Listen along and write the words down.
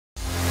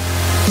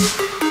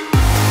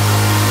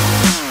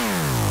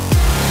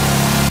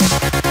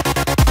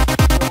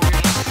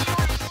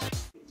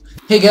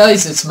Hey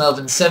guys, it's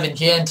Melvin7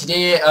 here, and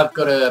today I've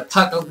got a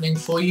pack opening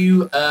for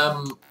you.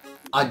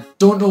 I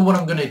don't know what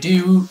I'm going to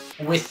do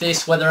with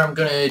this, whether I'm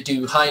going to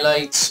do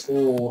highlights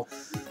or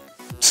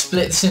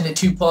split this into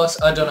two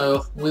parts, I don't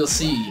know, we'll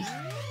see.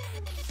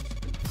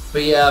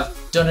 But yeah,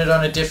 I've done it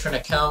on a different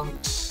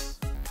account.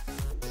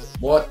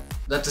 What?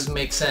 That doesn't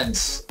make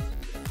sense.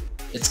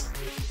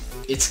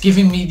 It's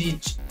giving me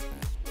the...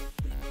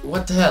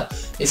 What the hell?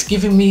 It's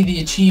giving me the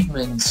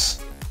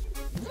achievements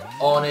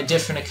on a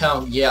different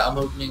account. Yeah, I'm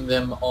opening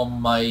them on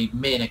my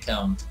main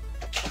account.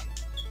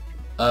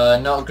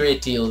 Not a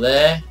great deal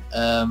there.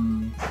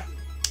 I'm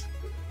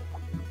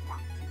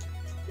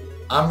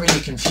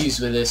really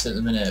confused with this at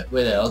the minute.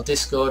 Wait, I'll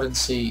discard and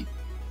see.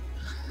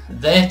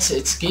 That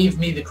it's gave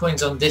me the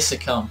coins on this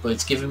account, but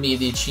it's giving me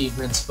the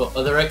achievements for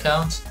other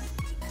accounts.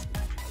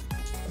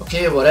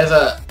 Okay,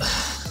 whatever.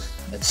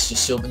 Let's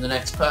just open the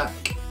next pack.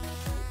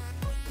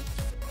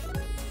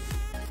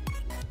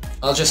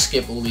 I'll just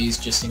skip all these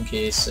just in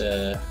case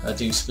I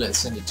do split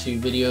this into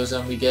two videos,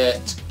 and we get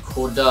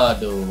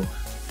Cordado.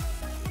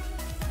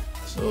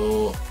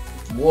 So,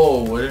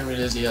 whoa, I didn't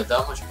realize he had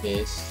that much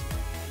pace.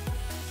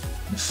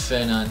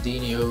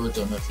 Fernandinho,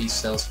 don't know if he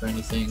sells for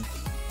anything.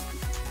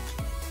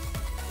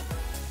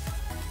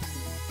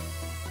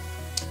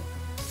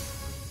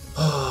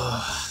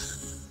 Oh,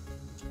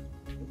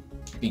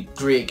 be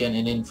great getting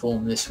an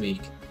inform this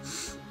week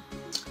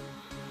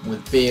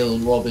with Bale,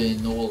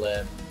 Robin, all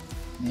them.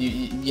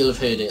 You'll have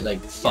heard it like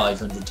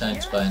 500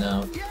 times by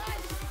now.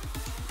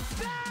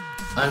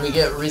 And we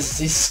get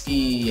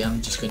Riziski.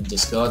 I'm just going to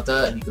discard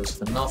that, and he goes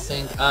for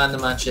nothing. And the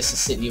Manchester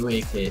City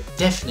away kit,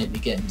 definitely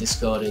getting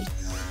discarded.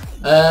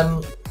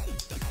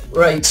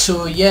 Right,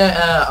 so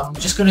yeah, I'm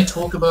just going to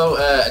talk about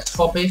a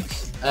topic.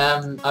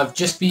 I've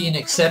just been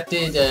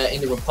accepted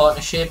into a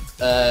partnership,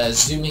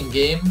 ZOOMIN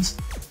Games.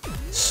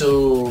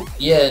 So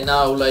yeah,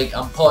 now like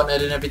I'm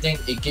partnered and everything,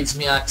 it gives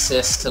me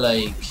access to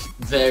like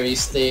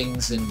various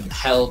things and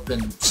help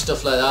and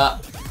stuff like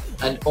that.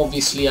 And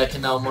obviously I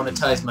can now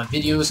monetize my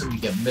videos, and we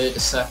get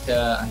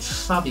Mertesacker and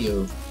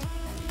Fabio.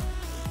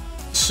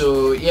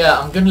 So yeah,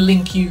 I'm going to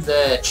link you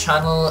their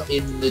channel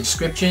in the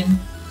description,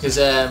 because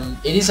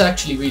it is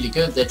actually really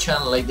good, their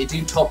channel. Like they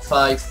do top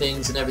 5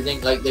 things and everything.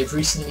 Like they've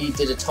recently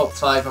did a top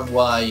 5 on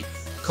why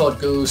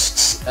COD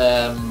Ghosts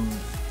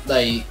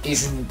like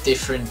isn't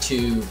different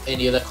to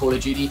any other Call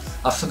of Duty.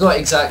 I forgot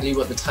exactly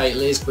what the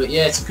title is, but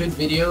yeah, it's a good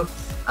video,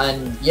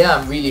 and yeah,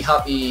 I'm really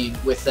happy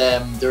with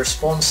the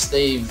response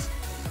they've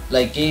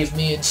like gave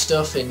me and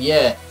stuff. And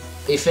yeah,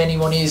 if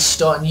anyone is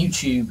starting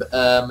YouTube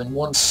and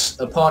wants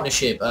a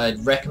partnership,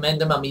 I'd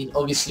recommend them. I mean,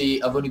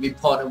 obviously I've only been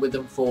partnered with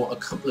them for a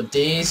couple of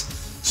days,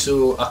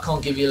 so I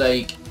can't give you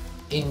like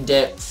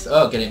in-depth,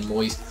 oh get in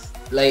boys,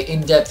 like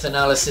in-depth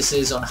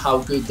analyses on how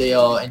good they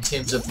are in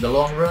terms of the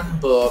long run,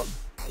 but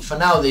for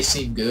now they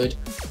seem good.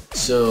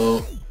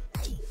 So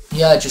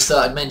yeah, I just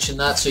thought I'd mention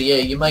that. So yeah,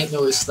 you might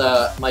notice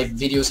that my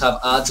videos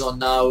have ads on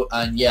now,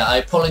 and yeah, I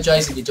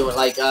apologise if you don't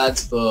like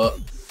ads, but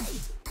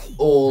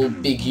all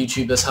big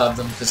YouTubers have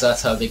them because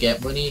that's how they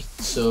get money.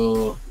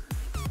 So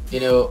you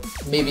know,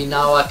 maybe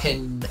now I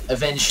can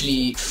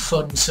eventually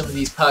fund some of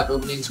these pack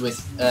openings with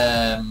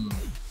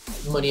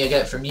money I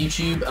get from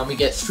YouTube, and we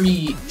get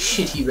 3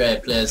 shitty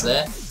rare players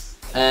there.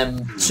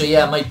 So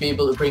yeah, I might be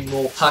able to bring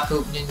more pack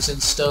openings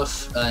and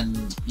stuff,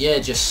 and yeah,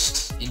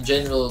 just in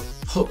general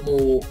put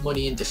more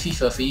money into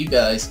FIFA for you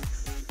guys.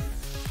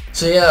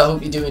 So yeah, I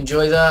hope you do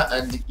enjoy that,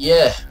 and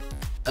yeah,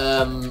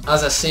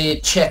 as I say,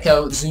 check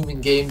out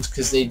ZOOMIN Games,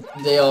 because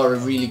they are a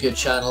really good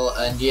channel.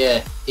 And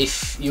yeah,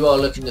 if you are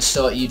looking to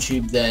start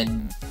YouTube,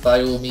 then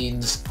by all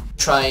means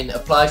try and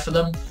apply for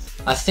them.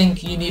 I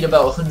think you need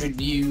about 100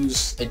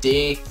 views a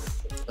day.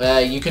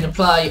 You can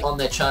apply on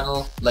their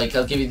channel, like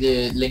I'll give you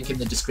the link in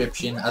the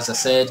description as I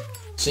said.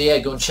 So yeah,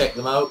 go and check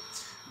them out,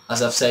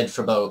 as I've said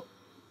for about,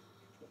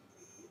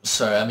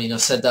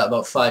 I've said that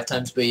about 5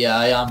 times, but yeah,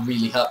 I am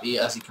really happy,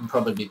 as you can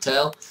probably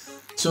tell.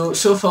 So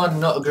far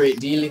not a great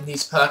deal in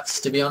these packs,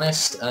 to be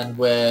honest, and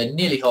we're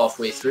nearly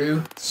halfway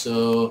through,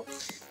 so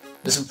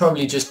this will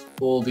probably just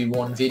all be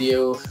one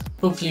video.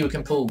 Hopefully we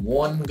can pull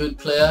one good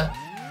player.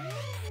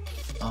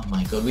 Oh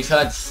my god, we've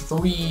had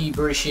 3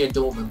 Borussia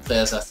Dortmund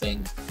players, I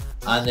think,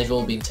 and they've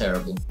all been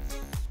terrible.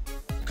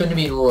 Couldn't have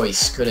been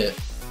Royce, could it?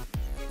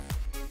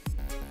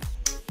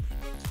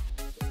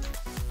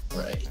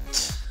 Right.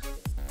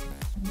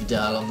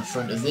 Vidal on the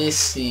front of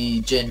this.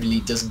 He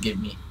generally doesn't give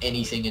me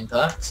anything in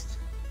packs.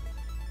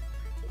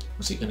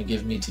 What's he going to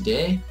give me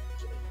today?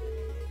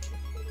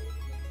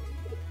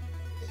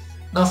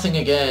 Nothing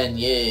again,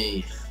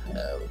 yay.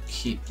 We'll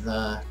keep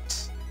that.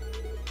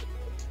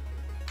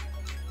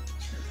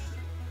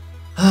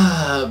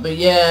 But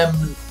yeah,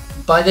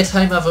 by the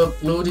time I've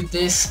uploaded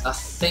this, I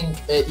think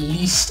at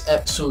least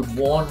episode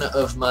 1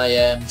 of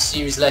my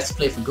series Let's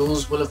Play for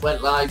Goals will have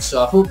went live,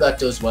 so I hope that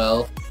does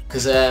well,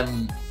 because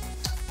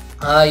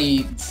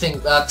I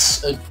think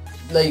that's a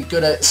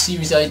good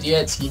series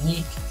idea. It's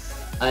unique,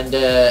 and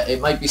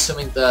it might be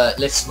something that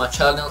lifts my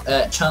channel.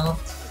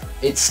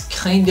 It's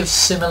kind of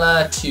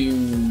similar to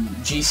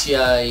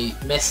GCI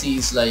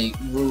Messi's like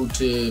road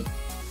to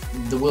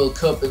the World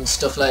Cup and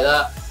stuff like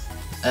that.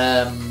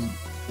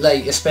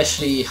 Like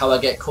especially how I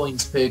get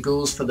coins per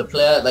goals for the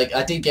player. Like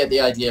I did get the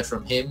idea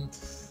from him,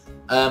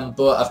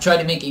 but I've tried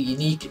to make it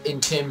unique in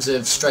terms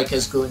of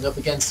strikers going up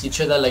against each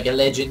other, like a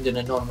legend and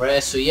a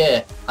non-rare. So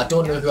yeah, I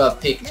don't know who I've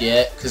picked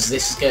yet because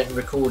this is getting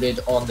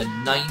recorded on the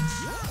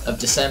 9th of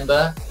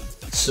December.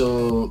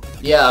 So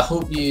yeah, I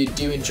hope you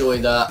do enjoy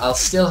that. I'll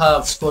still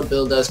have squad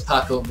builders,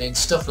 pack openings,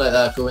 stuff like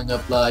that going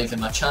up live in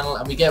my channel,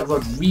 and we get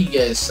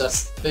Rodriguez.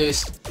 That's the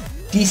first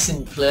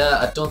decent player.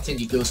 I don't think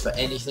he goes for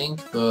anything,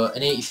 but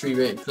an 83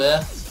 rated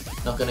player,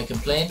 not going to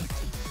complain.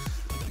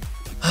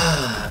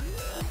 But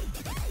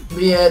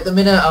yeah, at the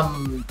minute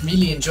I'm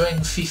really enjoying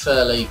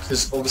FIFA, like,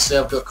 because obviously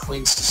I've got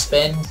coins to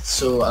spend,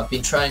 so I've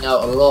been trying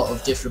out a lot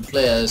of different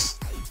players,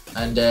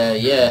 and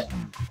yeah,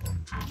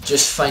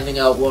 just finding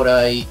out what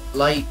I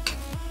like.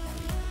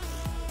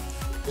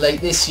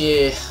 Like this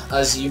year,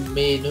 as you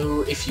may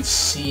know if you've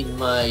seen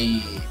my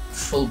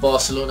full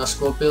Barcelona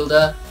squad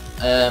builder,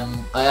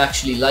 I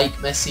actually like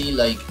Messi.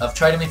 Like I've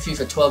tried him in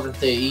FIFA 12 and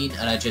 13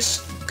 and I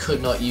just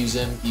could not use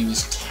him. He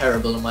was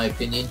terrible in my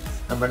opinion,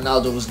 and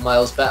Ronaldo was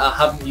miles better. I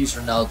haven't used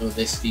Ronaldo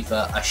this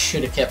FIFA. I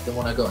should have kept the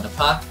one I got in a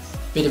pack.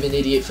 Bit of an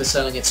idiot for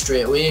selling it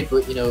straight away,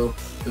 but you know,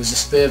 it was a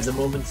spur of the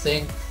moment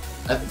thing.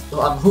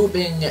 I'm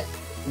hoping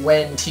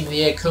when Team of the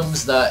Year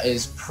comes that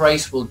his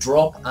price will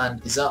drop,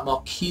 and is that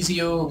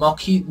Barzagli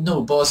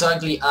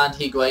and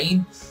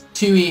Higuain,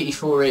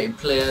 284 rated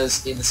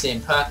players in the same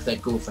pack that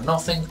go for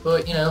nothing,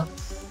 but you know,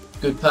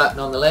 good pack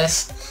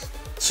nonetheless.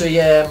 So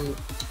yeah,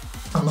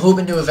 I'm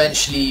hoping to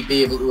eventually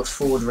be able to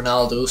afford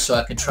Ronaldo so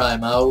I can try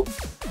him out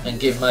and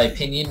give my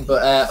opinion.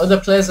 But other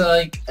players I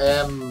like,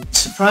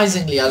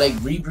 surprisingly I like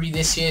Ribery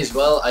this year as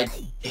well. I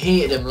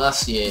hated him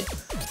last year,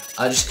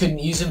 I just couldn't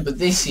use him, but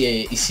this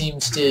year he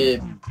seems to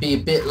be a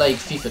bit like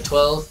FIFA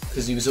 12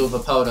 because he was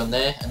overpowered on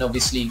there, and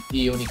obviously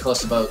he only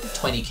cost about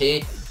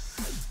 20k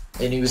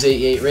and he was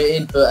 88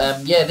 rated.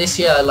 But yeah, this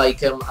year I like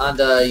him, and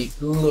I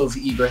love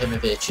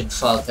Ibrahimovic and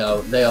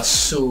Falcao. They are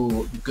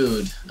so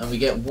good. And we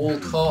get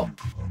Walcott.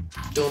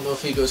 Don't know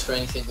if he goes for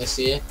anything this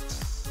year.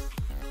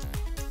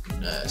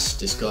 Let's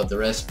discard the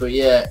rest. But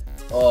yeah,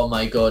 oh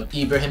my god,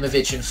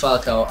 Ibrahimovic and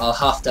Falcao, I'll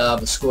have to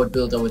have a squad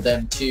builder with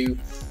them too.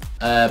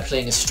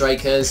 Playing as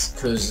strikers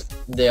because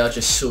they are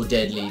just so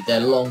deadly.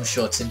 Their long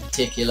shots in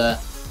particular.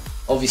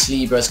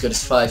 Obviously Ibra's got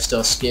his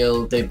 5-star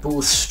skill. They're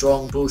both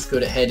strong, both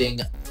good at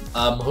heading.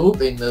 I'm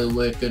hoping they'll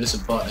work good as a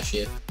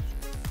partnership.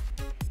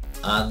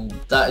 And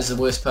that is the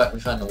worst pack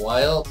we've had in a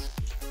while.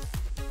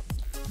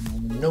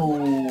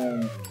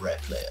 No rare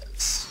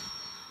players.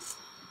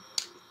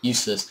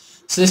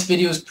 Useless. So this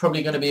video is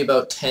probably going to be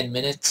about 10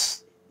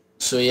 minutes.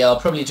 So yeah, I'll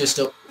probably just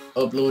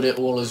upload it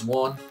all as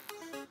one,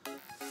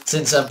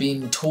 since I've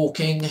been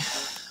talking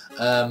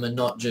and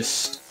not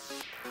just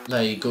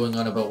like going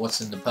on about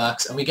what's in the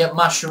packs. And we get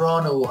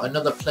Mascherano,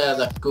 another player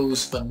that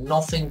goes for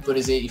nothing but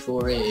is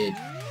 84 rated.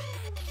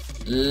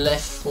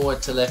 Left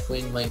forward to left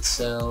wing might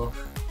sell,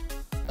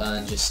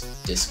 and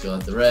just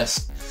discard the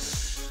rest.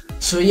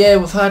 So yeah,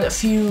 we've had a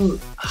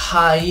few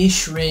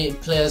high-ish rated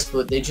players,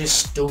 but they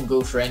just don't go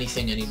for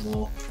anything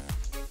anymore,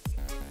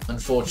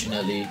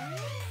 unfortunately.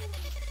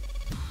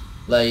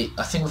 Like,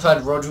 I think we've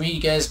had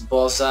Rodriguez,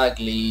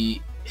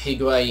 Barzagli,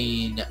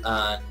 Higuain,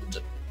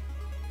 and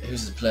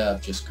who's the player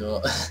I've just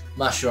got?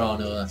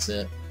 Mascherano, that's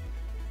it.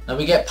 And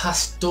we get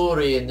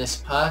Pastore in this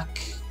pack.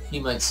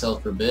 He might sell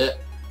for a bit.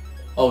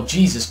 Oh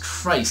Jesus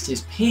Christ,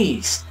 his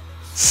pace!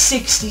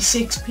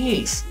 66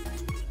 pace!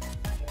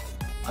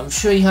 I'm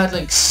sure he had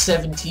like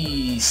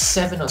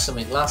 77 or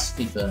something last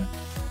FIFA.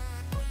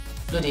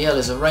 Bloody hell,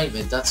 as a right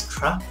mid, that's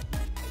crap.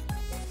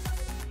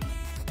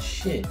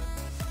 Shit.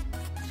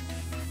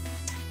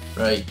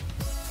 Right.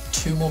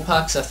 2 more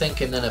packs I think,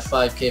 and then a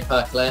 5k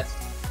pack left.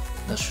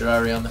 That's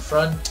Ferrari on the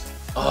front.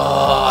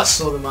 Oh, I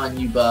saw the Man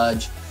U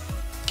badge.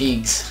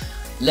 Giggs.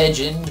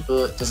 Legend,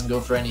 but doesn't go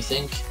for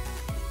anything.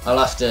 I'll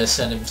have to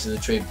send him to the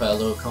trade pile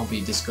though, can't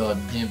be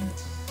discarding him.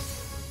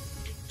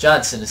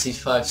 Jadson, is he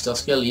 5-star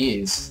skill?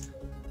 He is.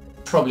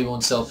 Probably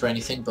won't sell for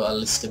anything, but I'll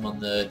list him on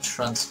the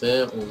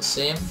transfer all the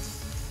same.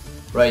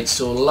 Right,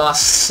 so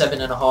last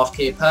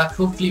 7.5k pack.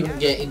 Hopefully we can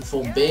get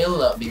Inform Bale,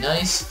 that would be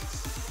nice.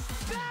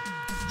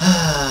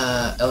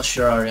 El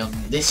Shaarawy on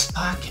this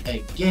pack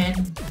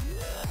again.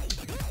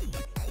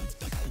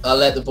 I'll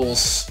let the ball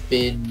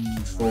spin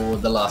for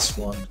the last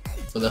one,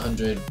 for the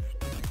 100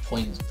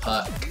 point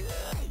pack.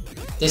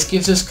 This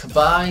gives us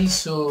Kabai,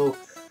 so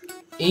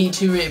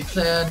 82 rated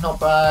player, not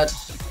bad.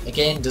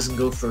 Again, doesn't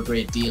go for a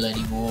great deal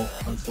anymore,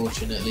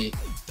 unfortunately.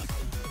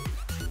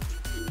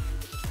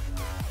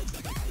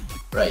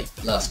 Right,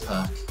 last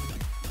pack.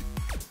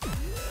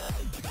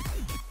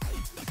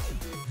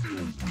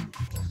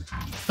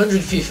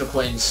 100 FIFA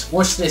coins.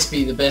 Watch this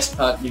be the best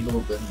pack we've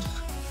opened.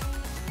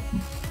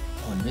 Come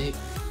on, mate.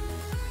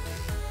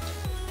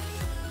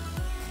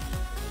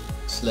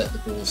 Just let the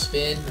ball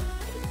spin.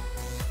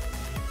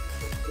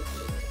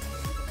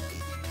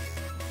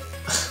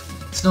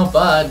 It's not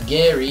bad.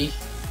 Gary,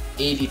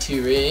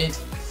 82 raid.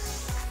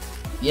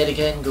 Yet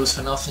again goes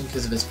for nothing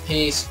because of his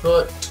pace,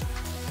 but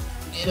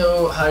you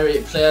know, high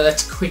rated player.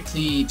 Let's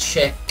quickly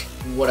check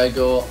what I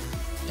got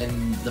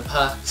in the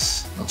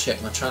packs. I'll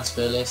check my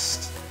transfer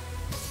list.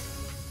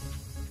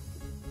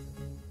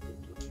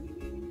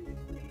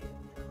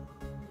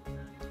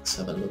 Let's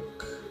have a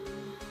look.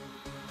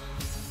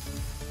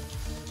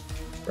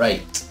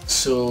 Right,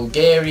 so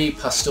Gary,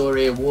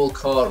 Pastore,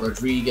 Walcott,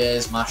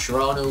 Rodriguez,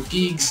 Mascherano,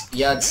 Giggs,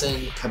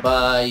 Yadsen,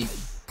 Cabai,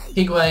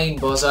 Higuain,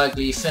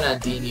 Bozagli,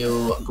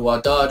 Fernandinho,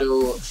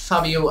 Guardado,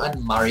 Fabio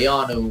and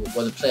Mariano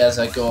were the players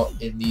I got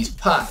in these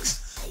packs.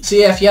 So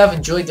yeah, if you have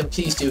enjoyed them,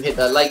 please do hit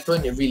that like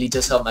button. It really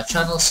does help my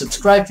channel.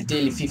 Subscribe for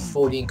daily FIFA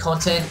 14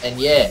 content, and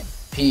yeah,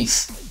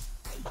 peace.